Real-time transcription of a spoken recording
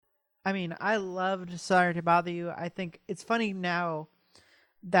I mean, I loved Sorry to Bother You. I think it's funny now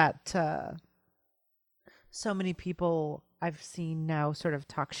that so many people I've seen now sort of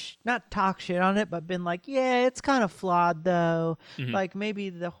not talk shit on it, but been like, yeah, it's kind of flawed though. Mhm. Like maybe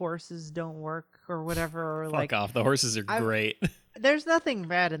the horses don't work or whatever. Or Fuck like, off. The horses are I've great. there's nothing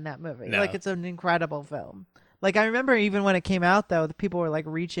bad in that movie. Like No. it's an incredible film. Like I remember even when it came out though, the people were like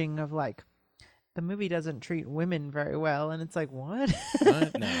reaching of like the movie doesn't treat women very well, and it's like what?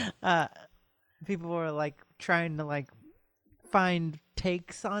 What? No. uh, people were like trying to like find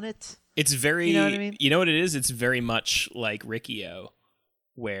takes on it. It's very, You know what I mean? you know what it is? It's very much like Riccio,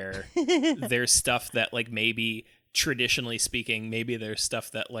 where there's stuff that like maybe traditionally speaking, maybe there's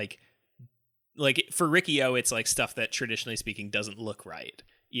stuff that like for Riccio, it's like stuff that traditionally speaking doesn't look right,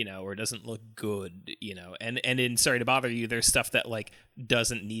 or doesn't look good, and in Sorry to Bother You, there's stuff that like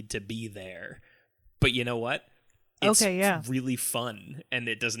doesn't need to be there. But you know what? It's Okay, yeah. really fun and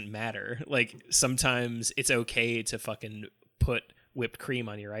it doesn't matter. Like sometimes it's okay to fucking put whipped cream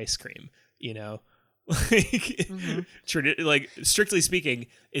on your ice cream, Like, like strictly speaking,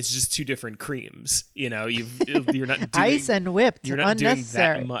 it's just two different creams. You're not doing Ice and whipped. you're not doing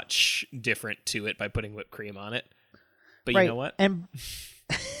Unnecessary. that much different to it by putting whipped cream on it. But Right. you know what? And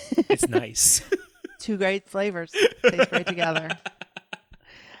It's nice. two great flavors taste great together.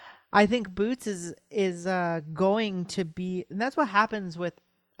 I think Boots is going to be, and that's what happens with,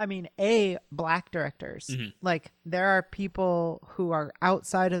 I mean, black directors. Mhm. Like there are people who are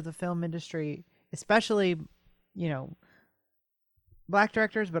outside of the film industry, especially, black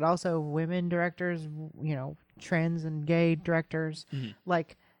directors, but also women directors, trans and gay directors. Mhm.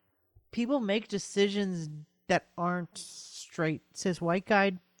 Like people make decisions that aren't straight cis white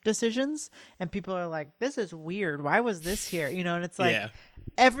guy decisions, and people are like, this is weird, why was this here, and it's like Yeah.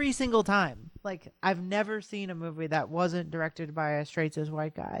 every single time. Like I've never seen a movie that wasn't directed by a straight cis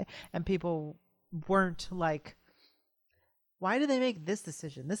white guy and people weren't like, why did they make this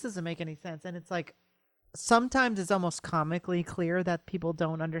decision, this doesn't make any sense. And it's like sometimes it's almost comically clear that people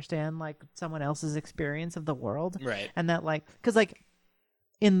don't understand like someone else's experience of the world. Right. And that like, because like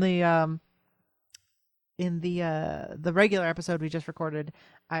in the regular episode we just recorded,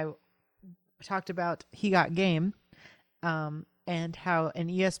 I talked about He Got Game, and how an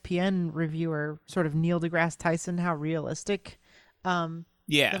ESPN reviewer, sort of Neil deGrasse Tyson, how realistic the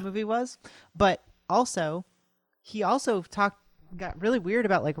Yeah. movie was. But also, he also got really weird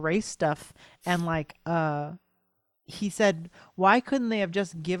about like race stuff, and like he said, why couldn't they have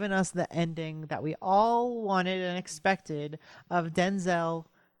just given us the ending that we all wanted and expected of Denzel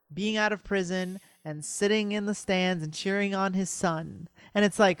being out of prison and sitting in the stands and cheering on his son? And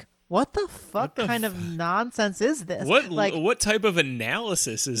it's like, what the fuck kind of nonsense is this? What type of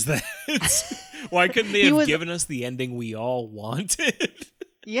analysis is that? Why couldn't they have given us the ending we all wanted?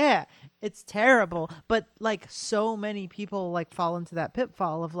 Yeah, it's terrible. But like so many people like fall into that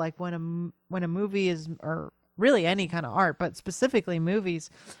pitfall of like when a movie is, or really any kind of art, but specifically movies,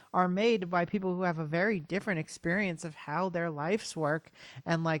 are made by people who have a very different experience of how their lives work,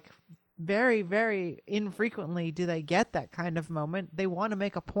 and like very, very infrequently do they get that kind of moment. They want to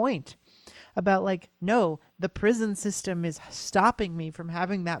make a point about like, no, the prison system is stopping me from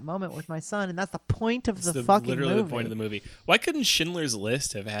having that moment with my son, and that's the point of the fucking literally movie. the point of the movie. Why couldn't Schindler's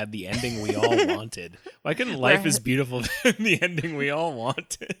List have had the ending we all wanted? Why couldn't Life is Beautiful have the ending we all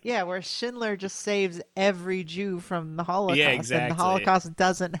wanted? Yeah, where Schindler just saves every Jew from the Holocaust, Yeah, and exactly. the Holocaust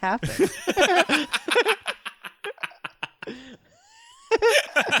doesn't happen.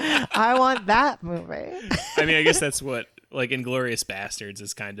 I want that movie. I mean, I guess that's what, like, Inglourious Bastards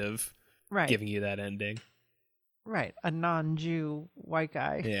is kind of Right. giving you that ending. Right. A non-Jew white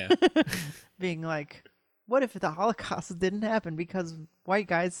guy Yeah. being like, what if the Holocaust didn't happen because white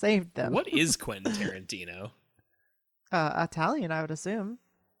guys saved them? What is Quentin Tarantino? Italian, I would assume.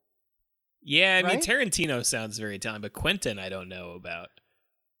 Yeah, I mean, Right? Tarantino sounds very Italian, but Quentin I don't know about.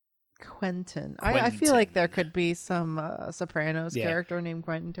 Quentin. I feel like there Quentin. could be some Sopranos Yeah. character named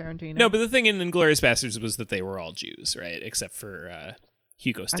Quentin Tarantino. No, but the thing in Inglourious Bastards was that they were all Jews, right? Except for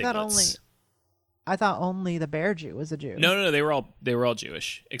Hugo Stiglitz. I thought only the Bear Jew was a Jew. No, they were all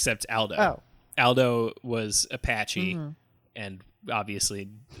Jewish except Aldo. Oh. Aldo was Apache, Mhm. and obviously,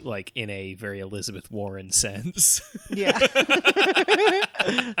 like in a very Elizabeth Warren sense. Yeah.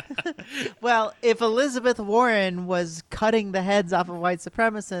 Well, if Elizabeth Warren was cutting the heads off of white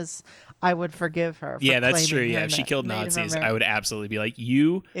supremacists, I would forgive her. For Yeah, that's true. claiming Yeah, her if she killed Native Nazis, American. I would absolutely be like,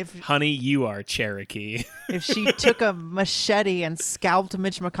 "You, If- honey, you are Cherokee." If she took a machete and scalped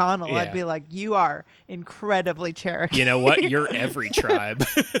Mitch McConnell, Yeah. I'd be like, you are incredibly Cherokee. You know what? You're every tribe.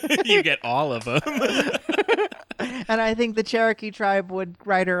 You get all of them. And I think the Cherokee tribe would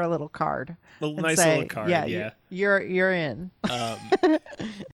write her a little card. A and nice say, little card, yeah. You're in.